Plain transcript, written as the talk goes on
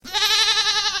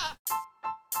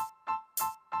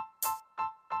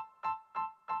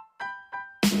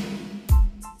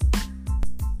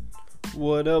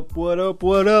What up, what up,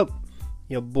 what up?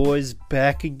 Your boy's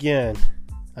back again.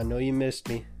 I know you missed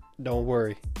me. Don't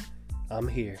worry. I'm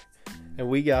here. And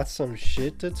we got some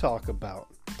shit to talk about.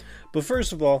 But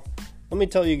first of all, let me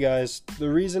tell you guys, the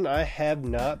reason I have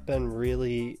not been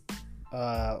really,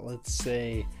 let's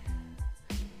say,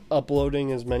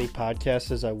 uploading as many podcasts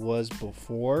as I was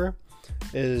before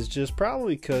is just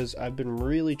probably because I've been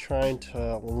really trying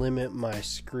to limit my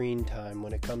screen time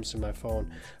when it comes to my phone.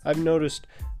 I've noticed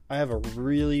I have a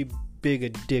really big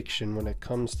addiction when it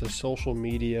comes to social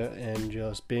media and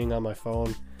just being on my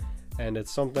phone, and it's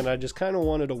something I just kind of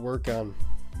wanted to work on,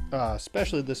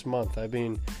 especially this month. I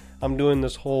mean, I'm doing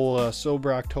this whole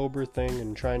sober October thing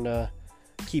and trying to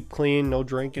keep clean, no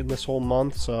drinking this whole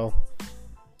month, so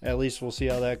at least we'll see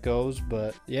how that goes.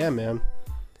 But yeah, man,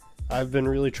 I've been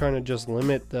really trying to just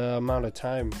limit the amount of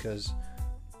time, because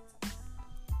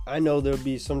I know there'll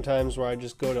be some times where I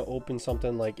just go to open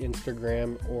something like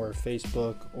Instagram or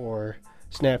Facebook or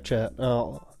Snapchat.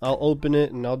 I'll open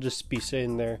it and I'll just be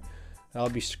sitting there. I'll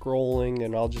be scrolling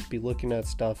and I'll just be looking at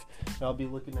stuff. I'll be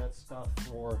looking at stuff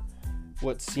for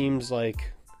what seems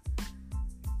like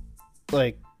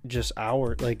just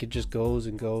hours. Like it just goes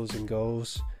and goes and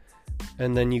goes.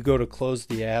 And then you go to close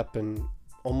the app and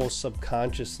almost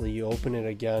subconsciously you open it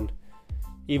again.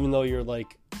 Even though you're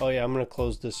like, oh yeah, I'm going to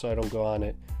close this so I don't go on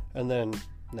it. And then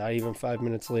not even 5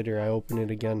 minutes later, I open it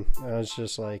again. And I was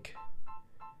just like,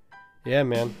 yeah,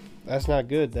 man, that's not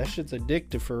good. That shit's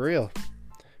addictive for real.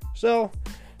 So,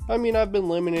 I mean, I've been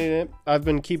limiting it. I've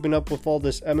been keeping up with all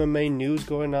this MMA news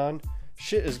going on.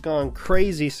 Shit has gone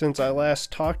crazy since I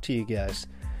last talked to you guys.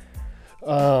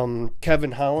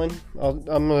 Kevin Holland, I'm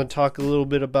going to talk a little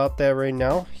bit about that right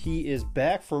now. He is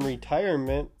back from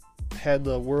retirement. Had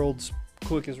the world's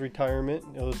quickest retirement.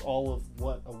 It was all of,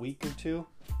 a week or two?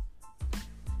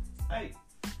 Hey!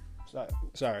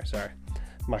 Sorry.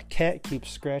 My cat keeps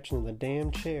scratching the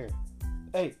damn chair.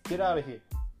 Hey, get out of here.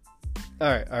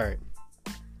 Alright.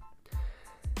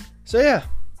 So yeah,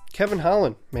 Kevin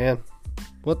Holland, man.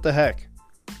 What the heck?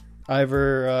 I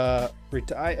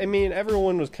mean,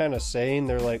 everyone was kind of saying,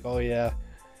 they're like, oh yeah,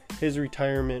 his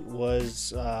retirement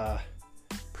was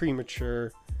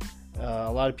premature. A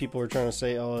lot of people were trying to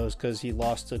say, oh, it was because he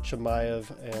lost to Chimaev,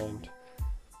 and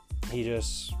he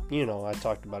just, I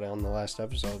talked about it on the last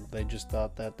episode. They just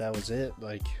thought that was it.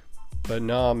 But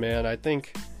no, man, I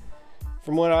think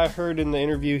from what I heard in the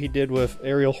interview he did with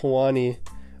Ariel Helwani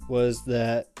was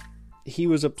that he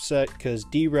was upset because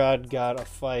D-Rod got a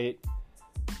fight,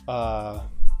 and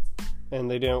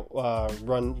they didn't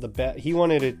run the back. He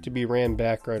wanted it to be ran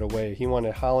back right away. He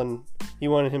wanted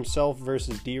himself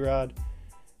versus D-Rod.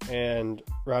 And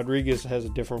Rodriguez has a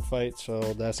different fight,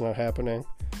 so that's not happening.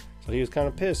 So he was kind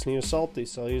of pissed and he was salty.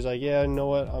 So he was like, yeah, you know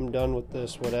what? I'm done with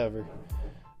this, whatever.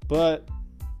 But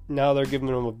now they're giving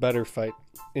him a better fight,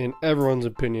 in everyone's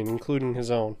opinion, including his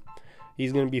own.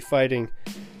 He's going to be fighting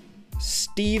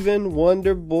Stephen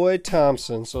Wonderboy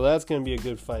Thompson. So that's going to be a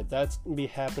good fight. That's going to be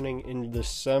happening in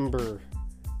December.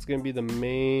 It's going to be the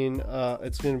main,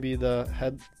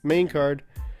 main card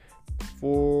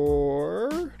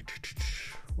for...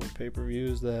 What pay-per-view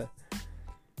is that?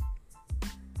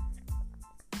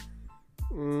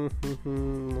 Let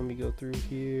me go through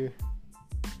here.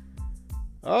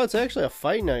 Oh, it's actually a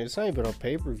fight night. It's not even a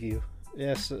pay-per-view.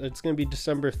 Yes, it's going to be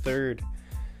December 3rd.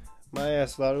 My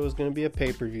ass thought it was going to be a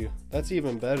pay-per-view. That's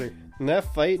even better. And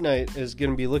that fight night is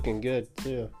going to be looking good,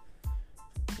 too.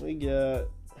 We don't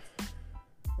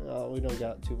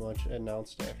got too much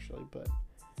announced, actually, but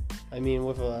I mean,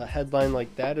 with a headline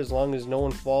like that, as long as no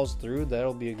one falls through,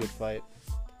 that'll be a good fight.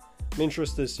 I'm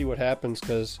interested to see what happens,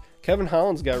 because Kevin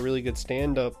Holland's got really good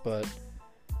stand-up, but,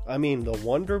 I mean, the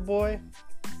Wonder Boy,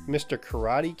 Mr.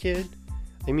 Karate Kid,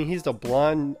 I mean, he's the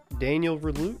blonde Daniel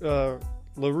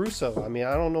LaRusso. I mean,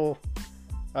 I don't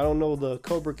know the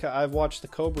Cobra Kai. I've watched the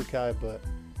Cobra Kai, but,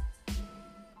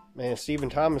 man, Stephen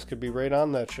Thomas could be right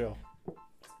on that show.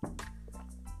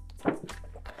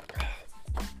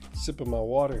 Sipping my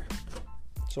water.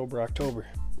 Sober October.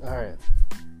 Alright.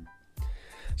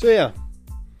 So yeah,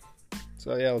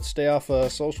 let's stay off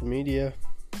social media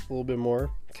a little bit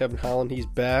more. Kevin Holland, he's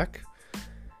back.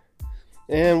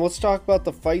 And let's talk about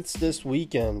the fights this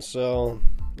weekend. So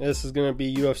this is going to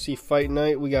be UFC Fight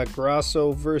Night. We got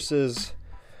Grasso versus,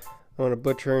 I want to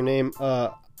butcher her name,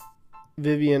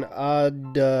 Vivian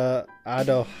Adejanjo.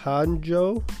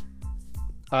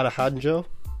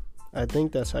 I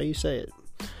think that's how you say it.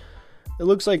 It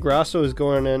looks like Grasso is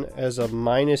going in as a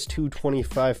minus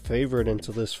 225 favorite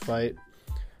into this fight,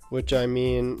 which, I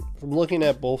mean, from looking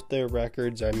at both their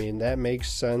records, I mean, that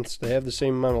makes sense. They have the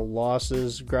same amount of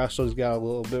losses. Grasso's got a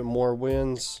little bit more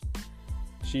wins.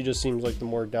 She just seems like the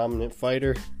more dominant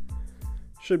fighter.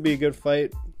 Should be a good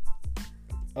fight.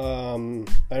 I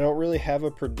don't really have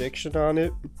a prediction on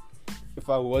it. If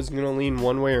I was going to lean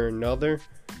one way or another,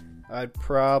 I'd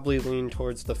probably lean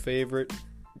towards the favorite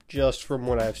just from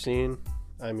what I've seen.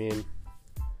 I mean,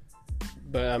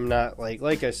 but I'm not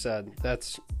like I said,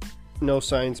 that's no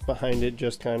science behind it,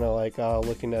 just kind of like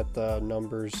looking at the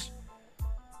numbers.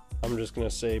 I'm just going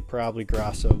to say probably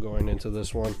Grasso going into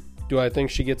this one. Do I think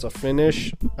she gets a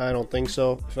finish? I don't think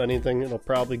so. If anything, it'll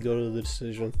probably go to the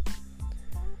decision.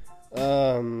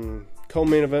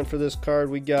 Co-main event for this card,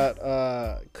 we got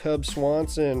Cub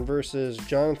Swanson versus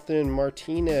Jonathan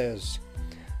Martinez.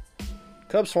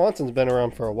 Cub Swanson's been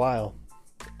around for a while.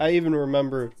 I even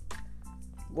remember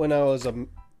when I was a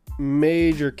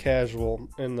major casual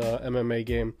in the MMA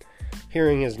game,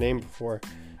 hearing his name before.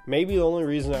 Maybe the only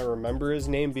reason I remember his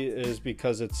name is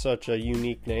because it's such a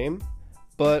unique name.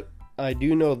 But I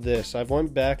do know this. I've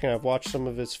went back and I've watched some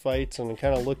of his fights and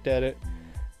kind of looked at it.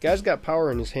 Guy's got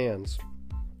power in his hands,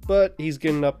 but he's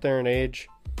getting up there in age.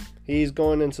 He's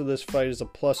going into this fight as a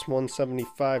plus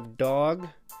 175 dog.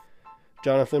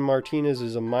 Jonathan Martinez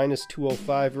is a minus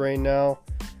 205 right now.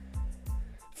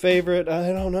 Favorite,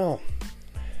 I don't know.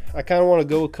 I kind of want to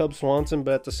go with Cub Swanson,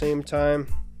 but at the same time,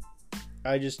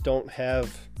 I just don't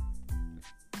have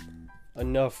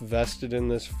enough vested in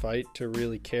this fight to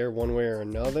really care one way or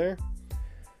another.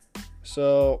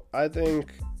 So I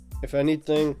think, if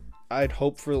anything, I'd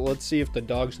hope for, let's see if the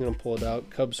dog's going to pull it out.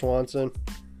 Cub Swanson,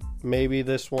 maybe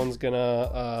this one's going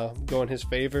to go in his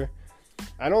favor.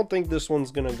 I don't think this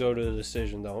one's going to go to the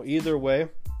decision, though. Either way,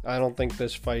 I don't think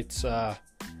this fight's going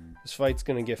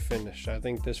to get finished. I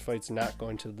think this fight's not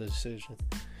going to the decision.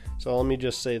 So let me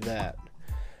just say that.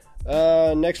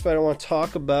 Next fight I want to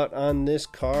talk about on this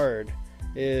card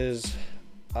is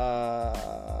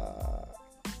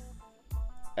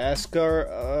Askar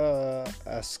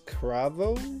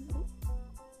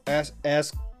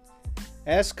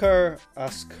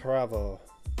Askarov.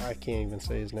 I can't even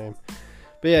say his name.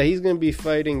 But yeah, he's going to be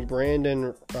fighting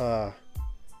Brandon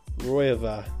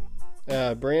Royva.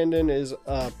 Brandon is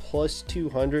plus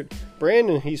 200.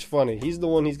 Brandon, he's funny. He's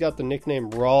got the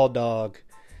nickname Raw Dog.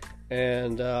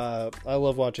 And I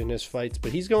love watching his fights.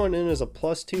 But he's going in as a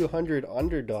plus 200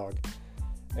 underdog.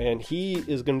 And he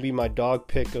is going to be my dog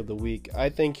pick of the week. I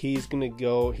think he's going to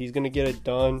get it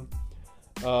done.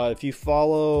 If you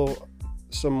follow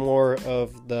some more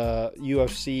of the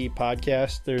UFC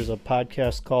podcast, there's a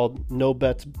podcast called No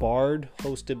Bets Barred,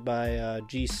 hosted by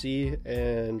GC,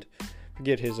 and I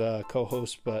forget his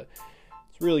co-host, but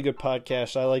it's a really good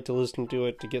podcast. I like to listen to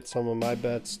it to get some of my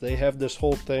bets. They have this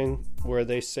whole thing where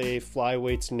they say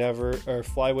flyweight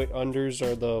unders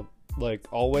are the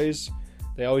always.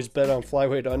 They always bet on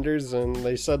flyweight unders, and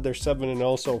they said they're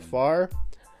 7-0 so far.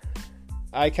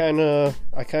 I kind of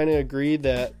agree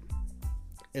that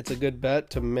it's a good bet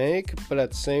to make, but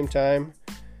at the same time,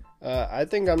 I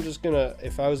think I'm just gonna,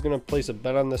 if I was gonna place a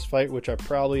bet on this fight, which I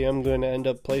probably am going to end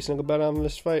up placing a bet on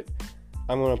this fight,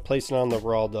 I'm gonna place it on the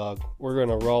Raw Dog. We're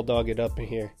gonna Raw Dog it up in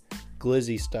here,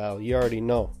 Glizzy style. You already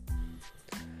know.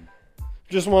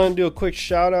 Just want to do a quick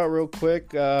shout out real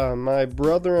quick. My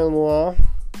brother-in-law.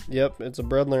 Yep, it's a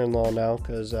brother-in-law now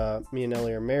because me and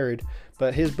Ellie are married.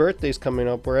 But his birthday's coming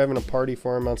up. We're having a party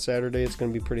for him on Saturday. It's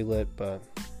going to be pretty lit, but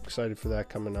excited for that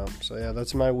coming up. So yeah,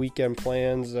 that's my weekend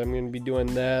plans. I'm going to be doing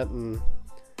that, and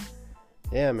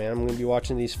yeah, man, I'm going to be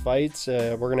watching these fights.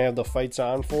 We're going to have the fights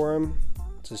on for him.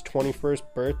 It's his 21st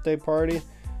birthday party.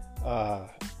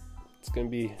 It's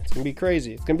going to be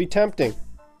crazy. It's going to be tempting.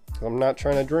 I'm not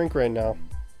trying to drink right now.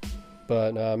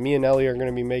 But me and Ellie are going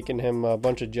to be making him a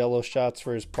bunch of Jell-O shots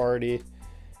for his party.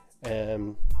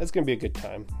 And it's going to be a good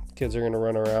time. Kids are going to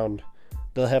run around.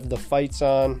 They'll have the fights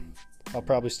on. I'll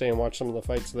probably stay and watch some of the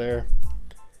fights there.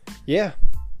 Yeah.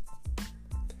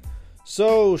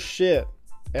 So, shit.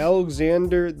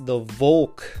 Alexander the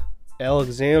Volk.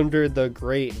 Alexander the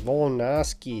Great.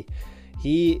 Volkanovski.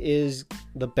 He is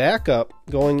the backup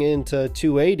going into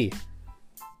 280.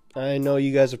 I know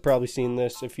you guys have probably seen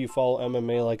this if you follow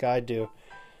MMA like I do.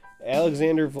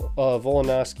 Alexander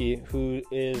Volkanovski, who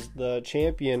is the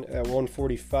champion at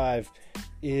 145,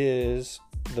 is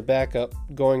the backup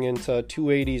going into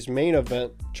 280's main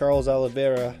event, Charles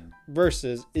Oliveira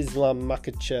versus Islam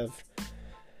Makhachev.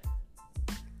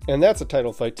 And that's a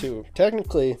title fight too.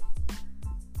 Technically,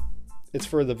 it's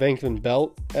for the vacant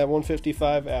belt at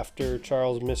 155 after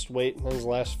Charles missed weight in his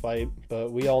last fight,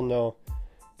 but we all know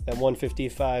that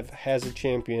 155 has a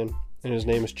champion, and his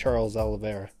name is Charles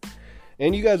Oliveira.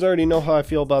 And you guys already know how I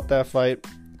feel about that fight.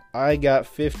 I got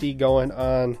 50 going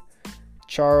on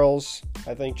Charles.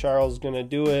 I think Charles is going to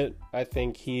do it. I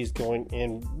think he's going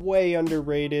in way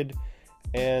underrated.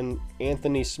 And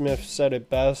Anthony Smith said it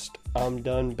best. I'm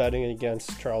done betting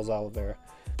against Charles Oliveira.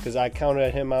 Because I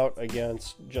counted him out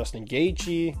against Justin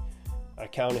Gaethje. I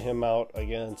counted him out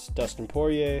against Dustin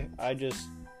Poirier. I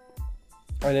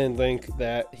didn't think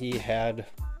that he had...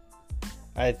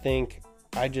 I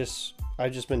just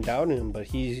been doubting him, but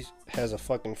he has a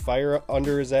fucking fire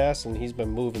under his ass, and he's been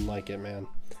moving like it, man.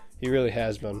 He really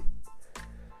has been.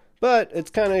 But it's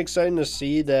kind of exciting to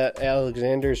see that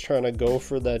Alexander is trying to go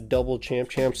for that double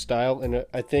champ style, and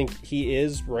I think he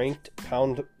is ranked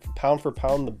pound for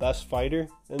pound the best fighter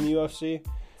in the UFC.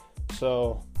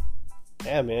 So,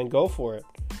 yeah, man, go for it.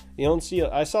 You don't see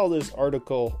I saw this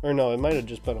article, or no, it might have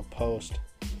just been a post.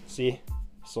 See?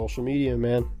 Social media,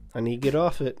 man. I need to get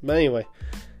off it. But anyway,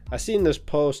 I seen this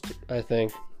post, I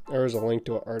think. There was a link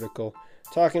to an article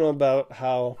talking about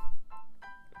how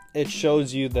it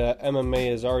shows you that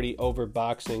MMA is already over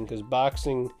boxing, because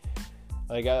boxing,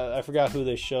 like I forgot who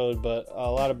they showed, but a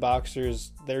lot of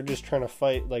boxers, they're just trying to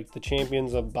fight, like the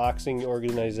champions of boxing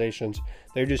organizations,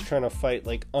 they're just trying to fight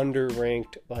like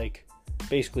underranked, like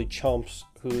basically chumps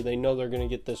who they know they're going to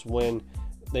get this win,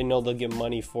 they know they'll get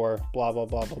money for, blah blah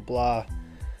blah blah blah.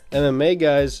 MMA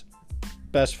guys,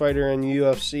 best fighter in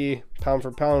UFC, pound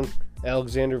for pound,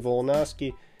 Alexander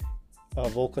Volkanovski,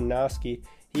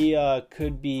 he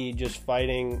could be just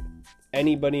fighting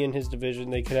anybody in his division.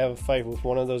 They could have a fight with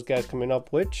one of those guys coming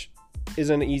up, which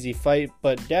isn't an easy fight,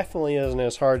 but definitely isn't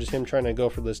as hard as him trying to go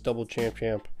for this double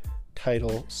champ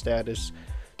title status.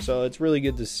 So it's really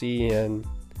good to see, and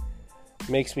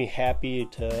makes me happy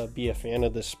to be a fan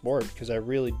of this sport, because I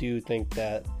really do think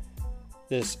that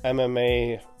this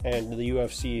MMA and the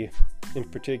UFC in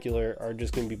particular are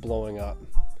just going to be blowing up.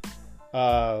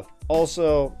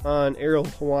 Also, on Ariel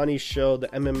Helwani's show, the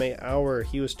MMA Hour,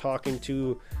 he was talking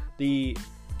to the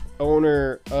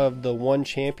owner of the One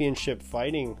Championship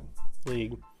Fighting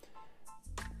League.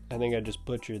 I think I just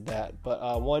butchered that,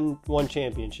 but One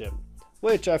Championship,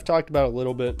 which I've talked about a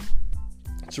little bit.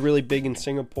 It's really big in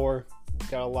Singapore.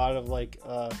 Got a lot of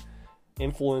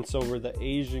influence over the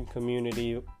Asian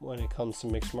community when it comes to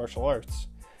mixed martial arts.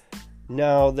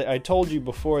 Now, I told you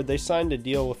before, they signed a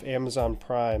deal with Amazon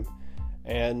Prime,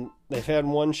 and they've had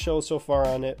one show so far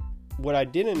on it. What I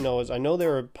didn't know is, I know they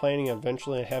were planning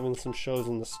eventually having some shows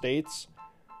in the States.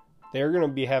 They're going to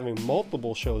be having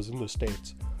multiple shows in the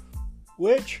States,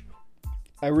 which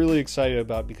I'm really excited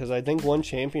about, because I think One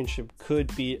Championship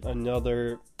could be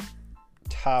another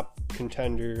top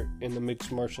contender in the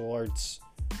mixed martial arts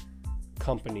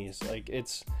companies.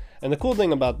 And the cool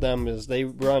thing about them is they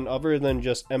run, other than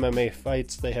just MMA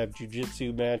fights, they have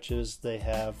jiu-jitsu matches, they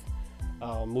have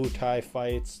Muay Thai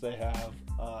fights, they have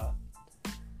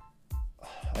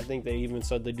I think they even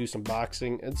said they do some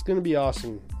boxing. It's going to be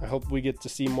awesome. I hope we get to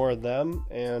see more of them,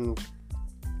 and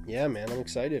yeah, man, I'm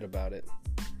excited about it.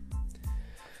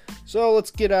 So let's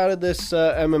get out of this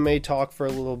MMA talk for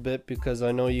a little bit, because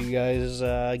I know you guys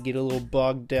get a little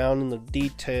bogged down in the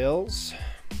details.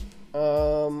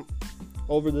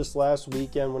 Over this last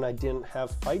weekend, when I didn't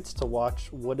have fights to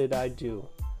watch, what did I do?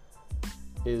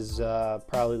 Is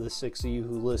probably the 6 of you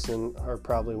who listen are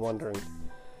probably wondering.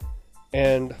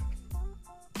 And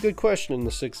good question,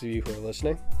 the 6 of you who are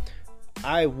listening.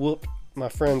 I whooped my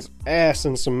friend's ass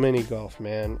in some mini golf,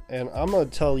 man. And I'm going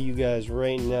to tell you guys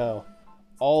right now,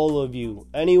 all of you,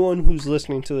 anyone who's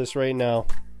listening to this right now,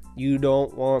 you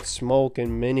don't want smoke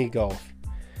in mini golf.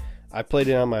 I played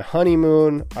it on my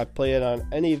honeymoon. I play it on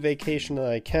any vacation that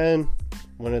I can.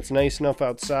 When it's nice enough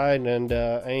outside and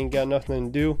I ain't got nothing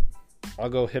to do, I'll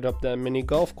go hit up that mini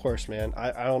golf course, man.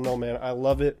 I don't know, man. I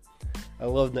love it. I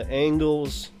love the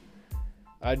angles.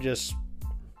 It's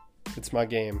my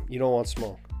game. You don't want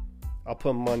smoke. I'll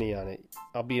put money on it.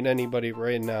 I'll beat anybody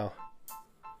right now.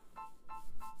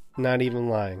 Not even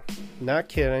lying. Not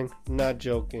kidding. Not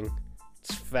joking.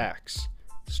 It's facts.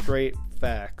 Straight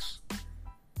facts.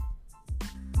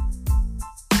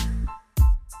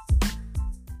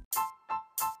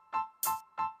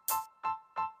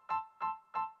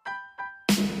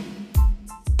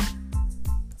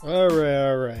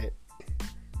 Alright.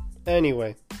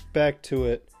 Anyway, back to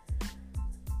it.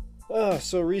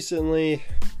 So recently,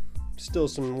 still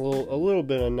a little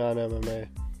bit of non-MMA.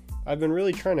 I've been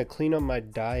really trying to clean up my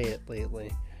diet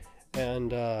lately.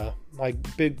 And my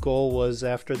big goal was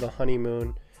after the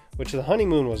honeymoon, which the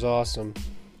honeymoon was awesome.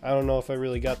 I don't know if I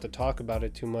really got to talk about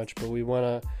it too much, but we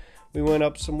went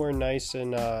up somewhere nice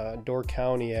in Door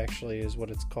County, actually, is what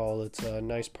it's called. It's a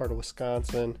nice part of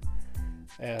Wisconsin.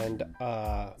 And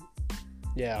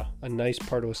yeah, a nice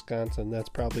part of Wisconsin. That's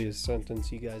probably a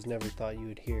sentence you guys never thought you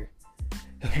would hear.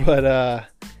 But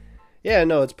yeah,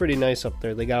 no, it's pretty nice up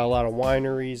there. They got a lot of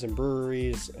wineries and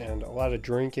breweries and a lot of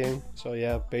drinking. So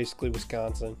yeah, basically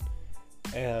Wisconsin.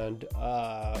 And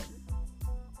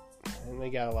they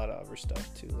got a lot of other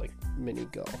stuff too, like mini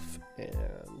golf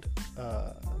and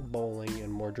bowling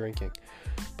and more drinking.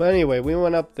 But anyway, we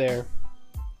went up there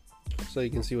so you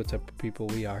can see what type of people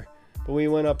we are. But we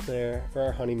went up there for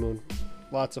our honeymoon.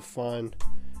 Lots of fun.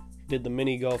 Did the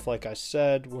mini golf like I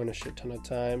said, went a shit ton of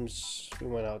times. We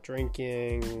went out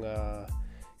drinking,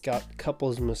 got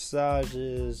couples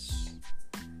massages,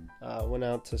 went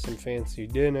out to some fancy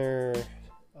dinner.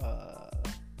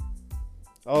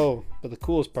 But the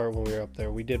coolest part when we were up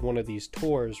there, we did one of these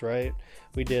tours, right?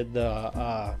 We did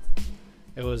it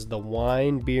was the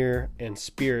wine, beer, and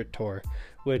spirit tour,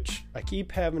 which I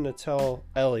keep having to tell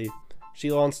Ellie.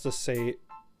 She wants to say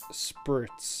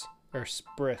spritz or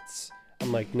spritz.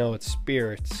 I'm like, no, it's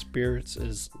spirits. Spirits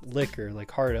is liquor,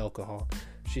 like hard alcohol.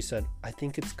 She said, I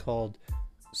think it's called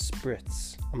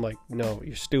spritz. I'm like, no,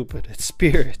 you're stupid. It's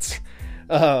spirits.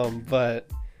 But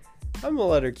I'm gonna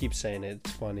let her keep saying it.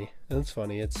 It's funny. It's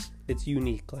funny. It's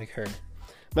unique like her.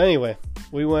 But anyway,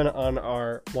 we went on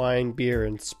our wine, beer,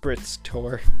 and spritz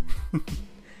tour.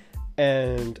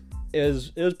 And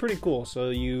it was pretty cool. So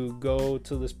you go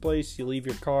to this place, you leave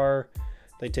your car.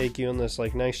 They take you in this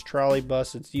like nice trolley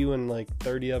bus. It's you and like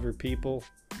 30 other people.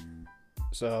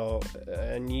 So,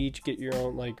 and you each get your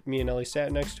own, like me and Ellie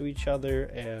sat next to each other,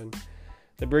 and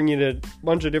they bring you to a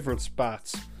bunch of different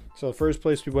spots. So the first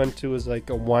place we went to was like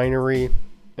a winery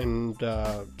and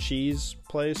cheese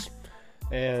place.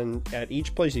 And at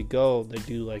each place you go, they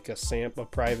do like a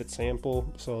private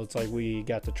sample. So it's like we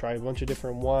got to try a bunch of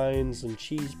different wines and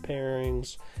cheese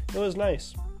pairings. It was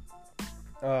nice.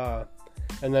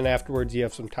 And then afterwards you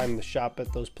have some time to shop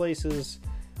at those places.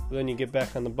 Then you get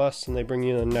back on the bus and they bring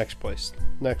you to the next place.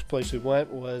 Next place we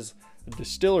went was a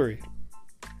distillery.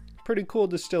 Pretty cool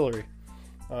distillery.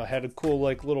 Had a cool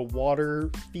like little water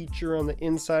feature on the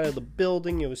inside of the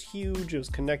building. It was huge. It was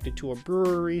connected to a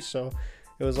brewery, so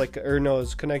it was like, it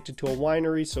was connected to a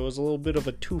winery, so it was a little bit of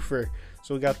a twofer.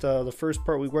 So we got the first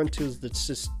part we went to is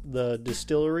the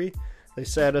distillery. They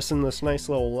sat us in this nice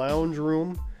little lounge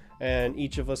room, and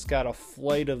each of us got a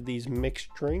flight of these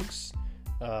mixed drinks.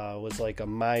 It was like a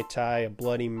Mai Tai, a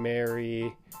Bloody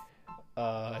Mary,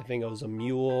 I think it was a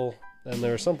Mule, and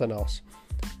there was something else.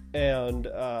 And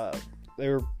they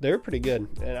were pretty good.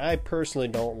 And I personally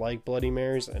don't like Bloody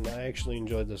Marys, and I actually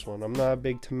enjoyed this one. I'm not a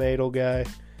big tomato guy.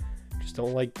 Just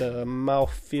don't like the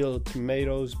mouthfeel of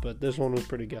tomatoes, but this one was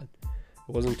pretty good.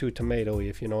 It wasn't too tomatoey,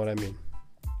 if you know what I mean.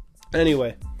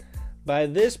 Anyway, by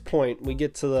this point, we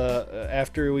get to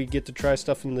after we get to try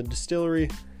stuff in the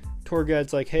distillery, tour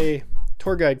guide's like, hey,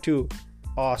 tour guide 2,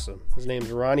 awesome. His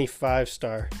name's Ronnie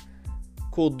 5-star.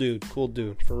 Cool dude,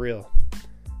 for real.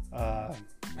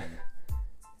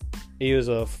 He was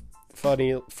a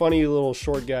funny little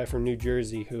short guy from New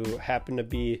Jersey who happened to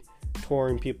be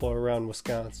touring people around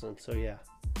Wisconsin. So yeah.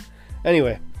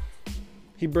 Anyway,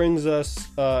 he brings us.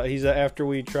 After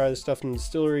we try the stuff in the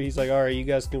distillery, he's like, "All right, you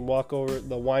guys can walk over.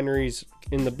 The wineries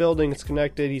in the building. It's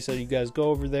connected." He said, "You guys go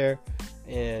over there,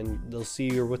 and they'll see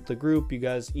you're with the group. You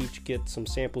guys each get some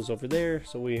samples over there."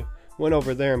 So we went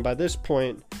over there, and by this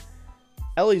point,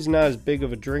 Ellie's not as big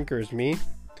of a drinker as me.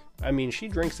 I mean, she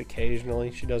drinks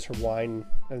occasionally. She does her wine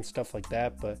and stuff like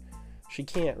that, but she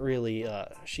can't really,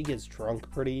 she gets drunk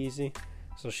pretty easy.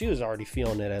 So she was already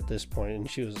feeling it at this point, and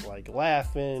she was like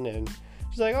laughing, and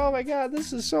she's like, oh my God,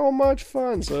 this is so much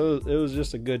fun. So it was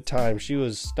just a good time. She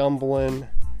was stumbling.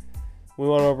 We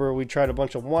went over, we tried a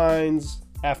bunch of wines.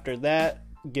 After that,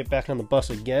 get back on the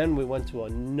bus again. We went to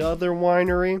another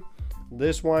winery.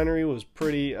 This winery was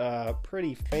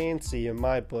pretty fancy in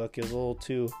my book. It was a little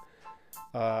too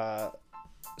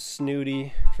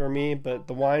snooty for me, but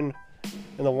the wine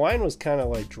was kind of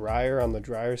like drier, on the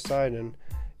drier side. And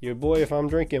your boy, if I'm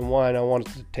drinking wine, I want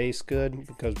it to taste good,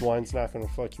 because wine's not going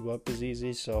to fuck you up as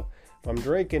easy. So if I'm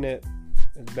drinking it,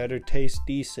 it better taste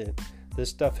decent. This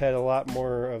stuff had a lot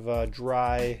more of a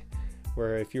dry,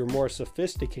 where if you're more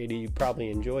sophisticated, you probably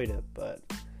enjoyed it, but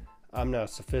I'm not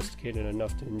sophisticated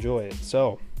enough to enjoy it.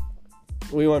 So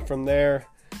we went from there.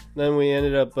 Then we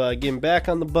ended up getting back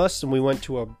on the bus, and we went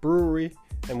to a brewery,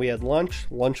 and we had lunch.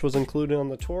 Lunch was included on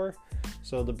the tour.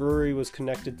 So the brewery was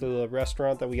connected to the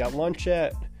restaurant that we got lunch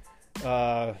at.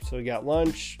 So we got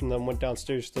lunch, and then went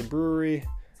downstairs to the brewery.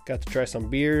 Got to try some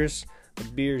beers. The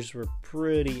beers were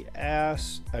pretty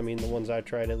ass. I mean, the ones I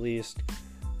tried at least.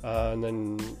 And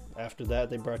then after that,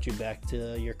 they brought you back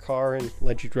to your car and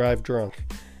let you drive drunk.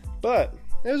 But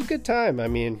it was a good time. I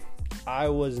mean, I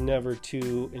was never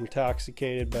too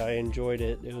intoxicated, but I enjoyed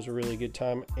it. It was a really good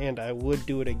time, and I would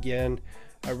do it again.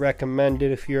 I recommend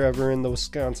it if you're ever in the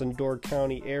Wisconsin-Door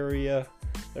County area.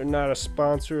 They're not a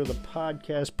sponsor of the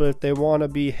podcast, but if they want to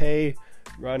be, hey,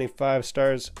 Ronnie 5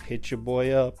 Stars, hit your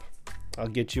boy up. I'll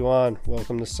get you on.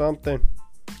 Welcome to something.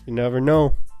 You never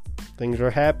know. Things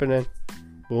are happening.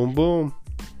 Boom, boom.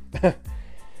 But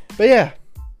yeah.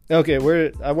 Okay,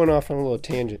 I went off on a little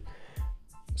tangent.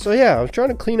 So yeah, I was trying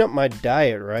to clean up my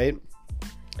diet, right?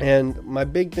 And my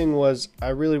big thing was I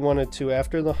really wanted to,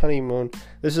 after the honeymoon,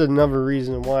 this is another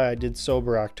reason why I did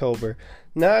Sober October.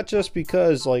 Not just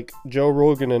because, like, Joe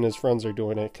Rogan and his friends are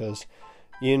doing it, because,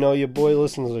 you know, your boy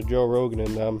listens to Joe Rogan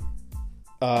and them.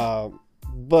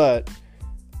 But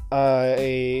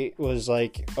I was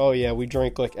like, oh yeah, we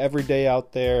drank like every day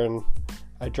out there, and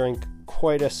I drank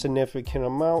quite a significant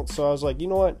amount. So I was like, you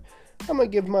know what? I'm going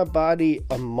to give my body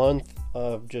a month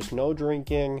of just no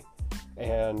drinking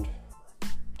and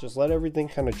just let everything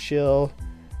kind of chill,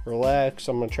 relax.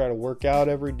 I'm going to try to work out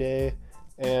every day,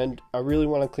 and I really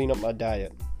want to clean up my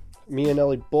diet. Me and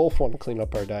Ellie both want to clean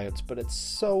up our diets, but it's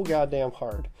so goddamn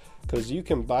hard because you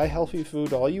can buy healthy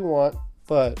food all you want,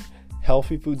 but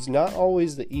healthy food's not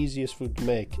always the easiest food to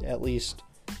make. At least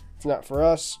it's not for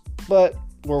us, but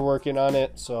we're working on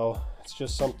it. So it's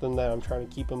just something that I'm trying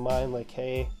to keep in mind. Like,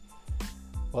 hey,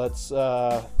 let's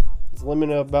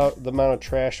limit about the amount of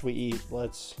trash we eat.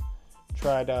 Let's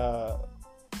try to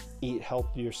eat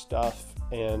healthier stuff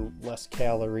and less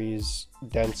calories,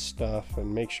 dense stuff,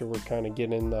 and make sure we're kind of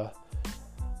getting the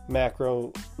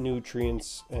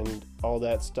macronutrients and all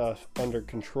that stuff under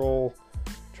control.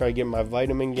 Try to get my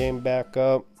vitamin game back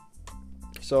up.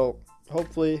 So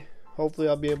hopefully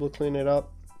I'll be able to clean it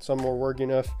up. Some more working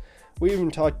enough. We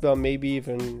even talked about maybe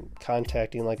even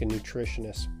contacting like a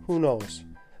nutritionist. Who knows?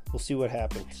 We'll see what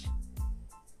happens.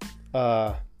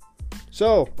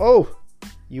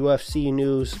 UFC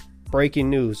news, breaking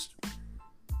news.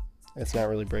 It's not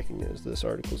really breaking news. This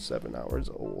article's 7 hours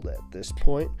old at this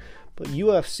point. But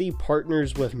UFC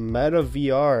partners with Meta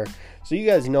VR. So you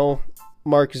guys know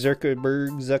Mark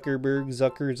Zuckerberg.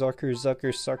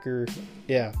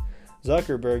 Yeah,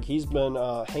 Zuckerberg. He's been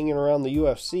hanging around the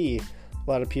UFC. A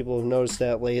lot of people have noticed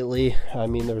that lately. I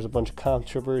mean, there was a bunch of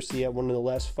controversy at one of the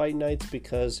last fight nights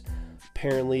because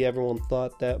apparently everyone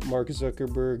thought that Mark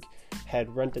Zuckerberg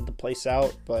had rented the place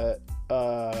out, but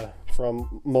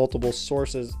from multiple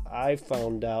sources I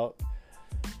found out,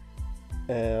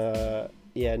 no,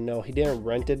 he didn't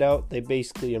rent it out. They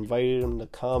basically invited him to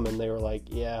come, and they were like,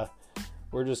 yeah,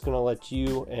 we're just going to let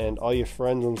you and all your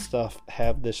friends and stuff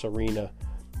have this arena,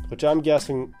 which I'm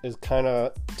guessing is kind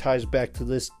of ties back to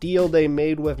this deal they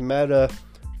made with Meta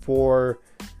for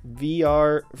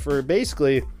VR. For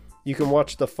basically, you can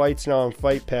watch the fights now on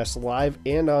Fight Pass live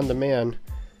and on demand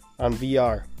on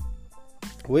VR,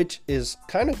 which is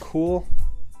kind of cool.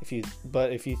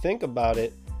 But if you think about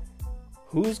it,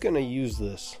 who's going to use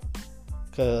this?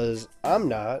 Because I'm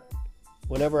not.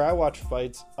 Whenever I watch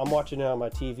fights, I'm watching it on my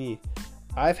TV.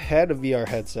 I've had a VR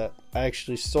headset. I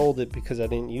actually sold it because I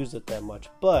didn't use it that much.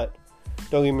 But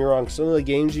don't get me wrong, some of the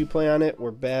games you play on it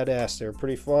were badass. They were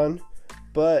pretty fun.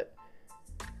 But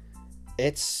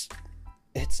it's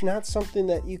not something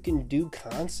that you can do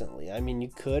constantly. I mean, you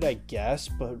could, I guess,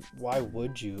 but why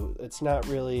would you? It's not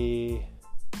really...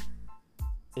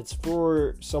 It's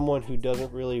for someone who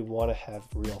doesn't really want to have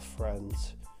real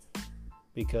friends.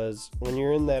 Because when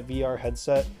you're in that VR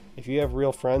headset, if you have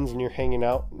real friends and you're hanging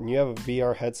out and you have a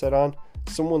VR headset on,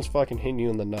 someone's fucking hitting you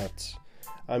in the nuts.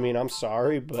 I mean, I'm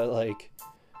sorry, but like,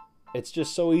 it's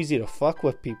just so easy to fuck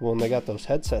with people when they got those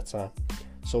headsets on.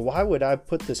 So why would I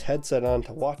put this headset on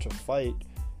to watch a fight?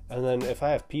 And then if I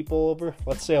have people over,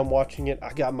 let's say I'm watching it,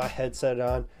 I got my headset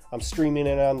on, I'm streaming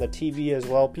it on the TV as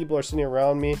well, people are sitting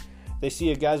around me, they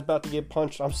see a guy's about to get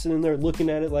punched, I'm sitting there looking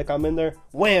at it like I'm in there,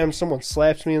 wham, someone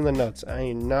slaps me in the nuts. I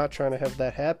ain't not trying to have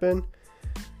that happen.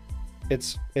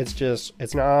 It's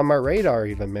not on my radar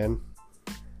even, man.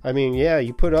 I mean, yeah,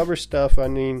 you put other stuff, I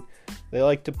mean, they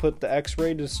like to put the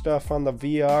X-rated stuff on the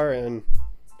VR, and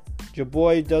your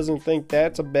boy doesn't think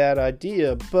that's a bad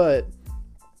idea, but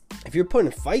if you're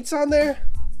putting fights on there,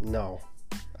 no,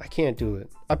 I can't do it.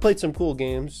 I played some cool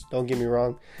games, don't get me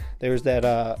wrong. There was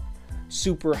that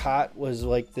Super Hot, was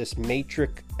like this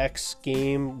Matrix X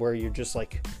game where you're just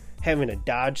like having to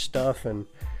dodge stuff, and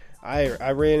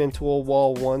I ran into a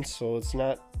wall once, so it's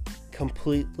not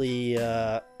completely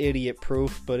idiot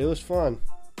proof, but it was fun.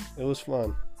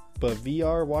 But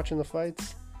VR, watching the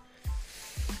fights,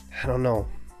 I don't know.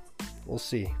 We'll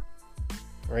see.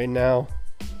 Right now,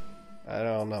 I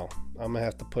don't know. I'm gonna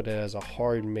have to put it as a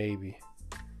hard maybe.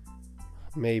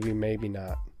 Maybe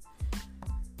not.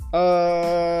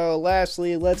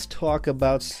 Lastly, let's talk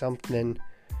about something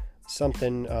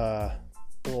a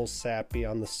little sappy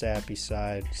on the sappy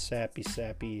side.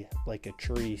 Sappy, like a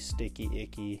tree, sticky,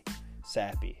 icky,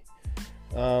 sappy.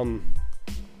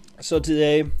 So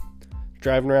today,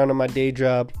 driving around on my day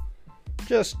job,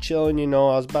 just chilling, I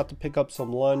was about to pick up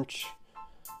some lunch.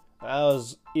 I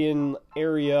was in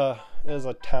area, there's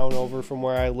a town over from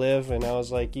where I live, and I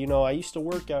was like, I used to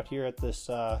work out here at this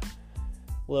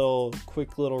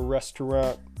quick little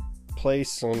restaurant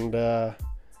place, and I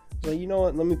was like, you know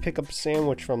what, let me pick up a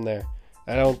sandwich from there.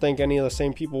 I don't think any of the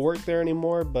same people work there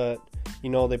anymore, but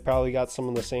they probably got some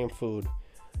of the same food.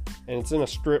 And it's in a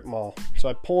strip mall. So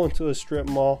I pull into a strip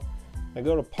mall. I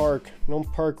go to park. I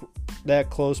don't park that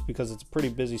close because it's a pretty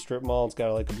busy strip mall. It's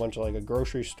got like a bunch of like a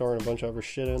grocery store and a bunch of other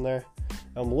shit in there.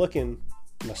 I'm looking,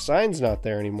 and the sign's not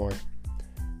there anymore.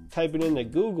 Type it into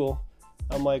Google.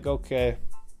 I'm like, okay,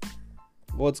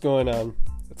 what's going on?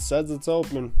 It says it's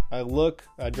open. I look,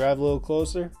 I drive a little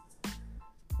closer.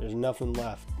 There's nothing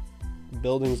left. The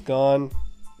building's gone.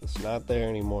 It's not there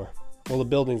anymore. Well, the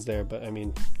building's there, but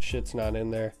shit's not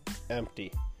in there. It's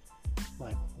empty. I'm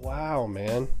like, wow,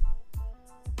 man.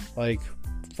 Like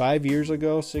 6 years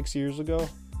ago,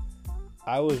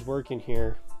 I was working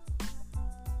here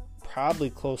probably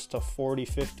close to 40,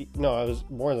 50. No, I was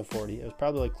more than 40. It was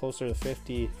probably like closer to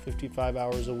 50, 55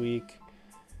 hours a week.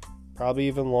 Probably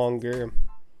even longer.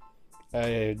 I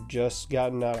had just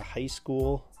gotten out of high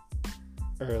school,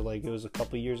 or like it was a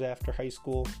couple years after high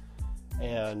school,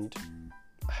 and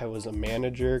I was a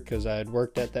manager because I had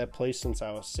worked at that place since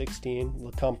I was 16,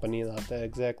 the company, not that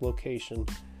exact location.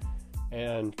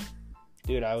 And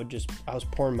dude, I was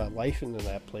pouring my life into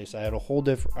that place. I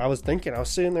was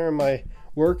sitting there in my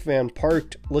work van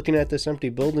parked looking at this empty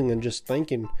building and just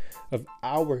thinking of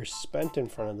hours spent in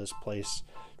front of this place.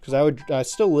 Because I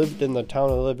still lived in the town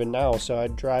I live in now, so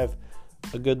I'd drive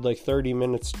a good like 30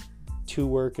 minutes to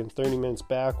work and 30 minutes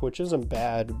back, which isn't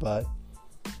bad, but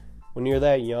when you're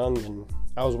that young, and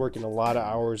I was working a lot of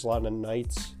hours, a lot of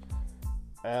nights,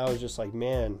 and I was just like,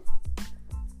 man,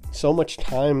 so much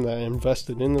time that I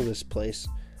invested into this place,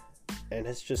 and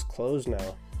it's just closed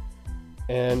now.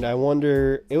 And I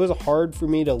wonder, it was hard for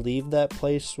me to leave that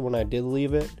place when I did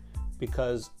leave it,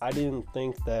 because I didn't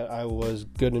think that I was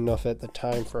good enough at the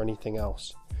time for anything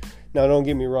else. Now, don't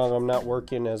get me wrong, I'm not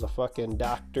working as a fucking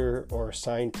doctor or a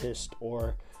scientist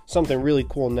or something really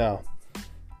cool now.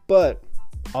 But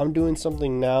I'm doing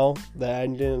something now that I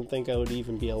didn't think I would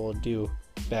even be able to do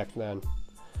back then.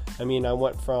 I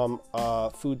went from a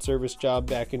food service job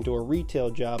back into a retail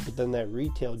job, but then that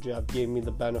retail job gave me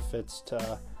the benefits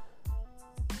to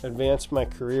advance my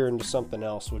career into something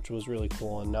else, which was really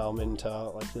cool. And now I'm into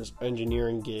like this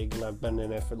engineering gig, and I've been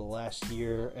in it for the last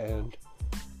year, and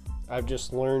I've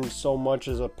just learned so much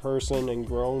as a person and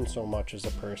grown so much as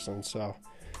a person. So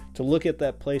to look at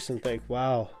that place and think,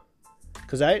 wow,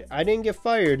 because I didn't get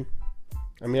fired.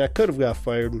 I could have got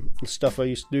fired, the stuff I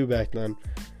used to do back then,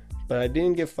 but I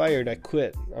didn't get fired. I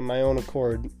quit on my own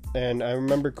accord. And I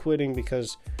remember quitting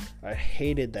because I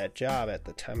hated that job at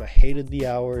the time. I hated the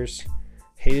hours,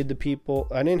 hated the people.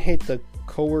 I didn't hate the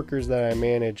coworkers that I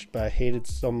managed, but I hated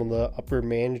some of the upper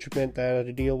management that I had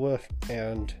to deal with,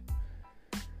 and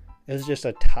it was just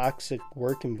a toxic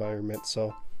work environment.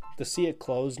 So to see it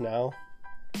close now,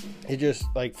 it just,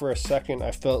 like, for a second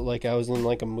I felt like I was in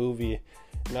like a movie,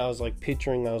 and I was like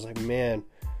picturing, I was like, man,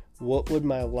 what would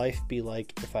my life be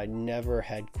like if I never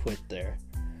had quit there?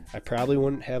 I probably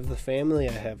wouldn't have the family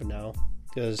I have now,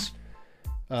 because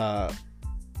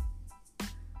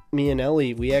me and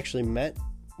Ellie, we actually met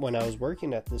when I was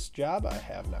working at this job I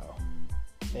have now,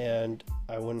 and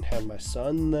I wouldn't have my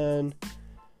son then.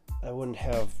 I wouldn't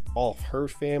have all of her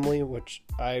family, which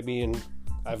I've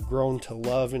grown to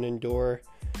love and endure.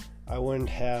 I wouldn't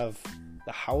have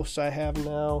the house I have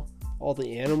now, all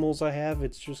the animals I have.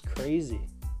 It's just crazy.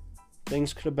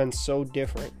 Things could have been so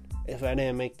different if I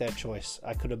didn't make that choice.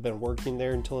 I could have been working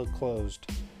there until it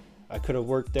closed. I could have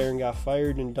worked there and got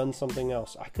fired and done something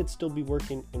else. I could still be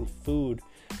working in food.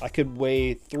 I could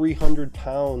weigh 300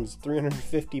 pounds,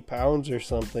 350 pounds or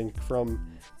something from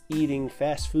eating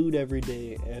fast food every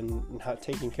day and not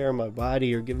taking care of my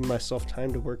body or giving myself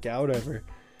time to work out ever.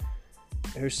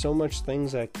 There's so much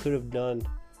things I could have done.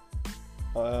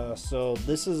 So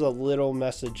this is a little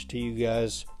message to you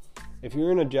guys. If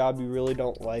you're in a job you really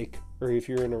don't like, or if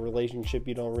you're in a relationship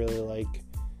you don't really like,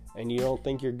 and you don't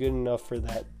think you're good enough for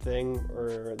that thing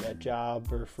or that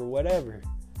job or for whatever,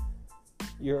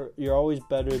 you're always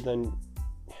better than,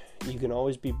 you can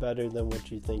always be better than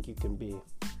what you think you can be.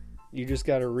 You just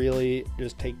gotta really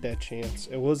just take that chance.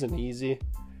 It wasn't easy,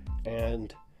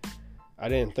 and I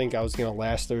didn't think I was going to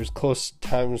last. There was close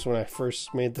times when I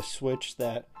first made the switch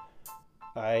that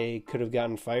I could have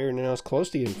gotten fired, and I was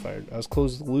close to getting fired. I was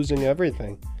close to losing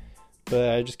everything.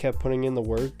 But I just kept putting in the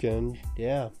work, and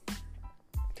yeah.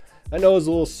 I know it was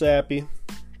a little sappy,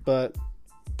 but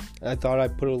I thought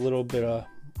I'd put a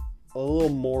little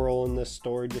moral in this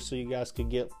story just so you guys could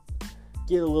get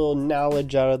a little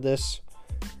knowledge out of this.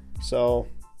 So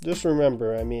just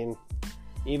remember, I mean,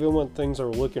 even when things are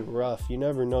looking rough, you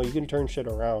never know. You can turn shit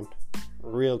around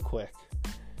real quick.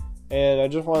 And I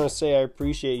just want to say I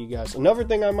appreciate you guys. Another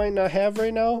thing I might not have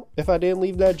right now, if I didn't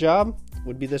leave that job,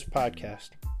 would be this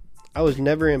podcast. I was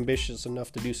never ambitious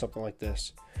enough to do something like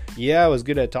this. Yeah, I was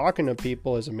good at talking to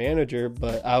people as a manager,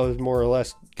 but I was more or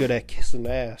less good at kissing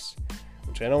ass,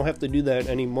 which I don't have to do that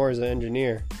anymore as an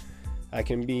engineer. I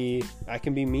can be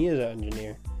me as an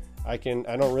engineer. I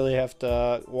don't really have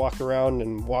to walk around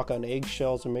and walk on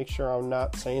eggshells and make sure I'm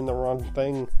not saying the wrong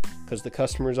thing because the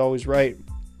customer's always right.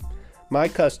 My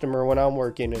customer, when I'm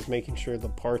working, is making sure the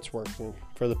part's working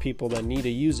for the people that need to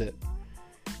use it.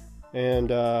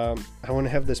 And I want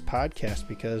to have this podcast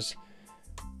because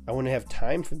I wouldn't have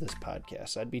time for this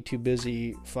podcast. I'd be too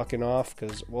busy fucking off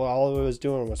because, well, all I was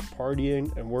doing was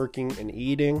partying and working and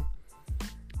eating.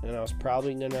 And I was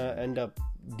probably going to end up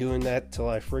doing that till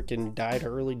I freaking died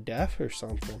early death or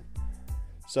something.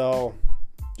 So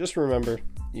just remember,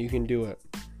 you can do it.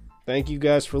 Thank you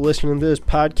guys for listening to this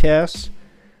podcast.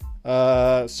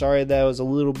 Sorry that was a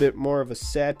little bit more of a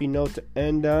sappy note to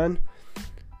end on.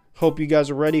 Hope you guys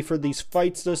are ready for these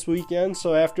fights this weekend.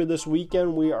 So after this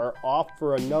weekend, we are off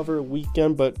for another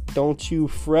weekend, but don't you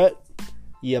fret.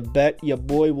 You bet your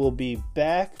boy will be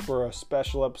back for a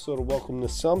special episode of Welcome to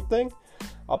Something.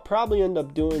 I'll probably end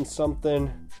up doing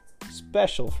something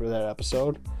special for that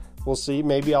episode. We'll see.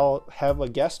 Maybe I'll have a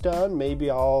guest on.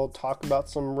 Maybe I'll talk about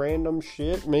some random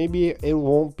shit. Maybe it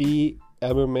won't be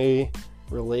MMA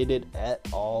related at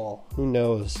all. Who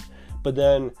knows? But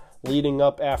then leading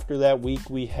up after that week,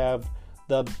 we have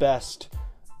the best,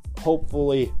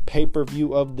 hopefully,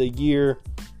 pay-per-view of the year,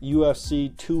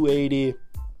 UFC 280.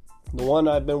 The one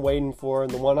I've been waiting for,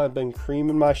 the one I've been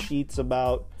creaming my sheets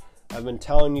about. I've been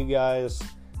telling you guys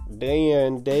day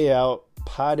in, day out,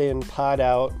 pot in, pot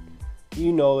out.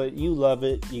 You know it, you love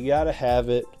it, you gotta have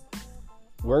it.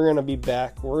 We're gonna be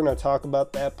back. We're gonna talk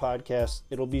about that podcast.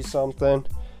 It'll be something.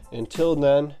 Until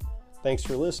then, thanks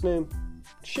for listening.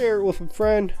 Share it with a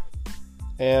friend.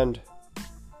 And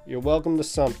you're welcome to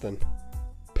something.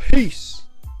 Peace.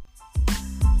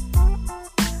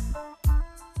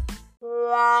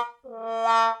 La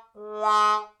la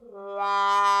la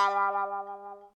la la la la.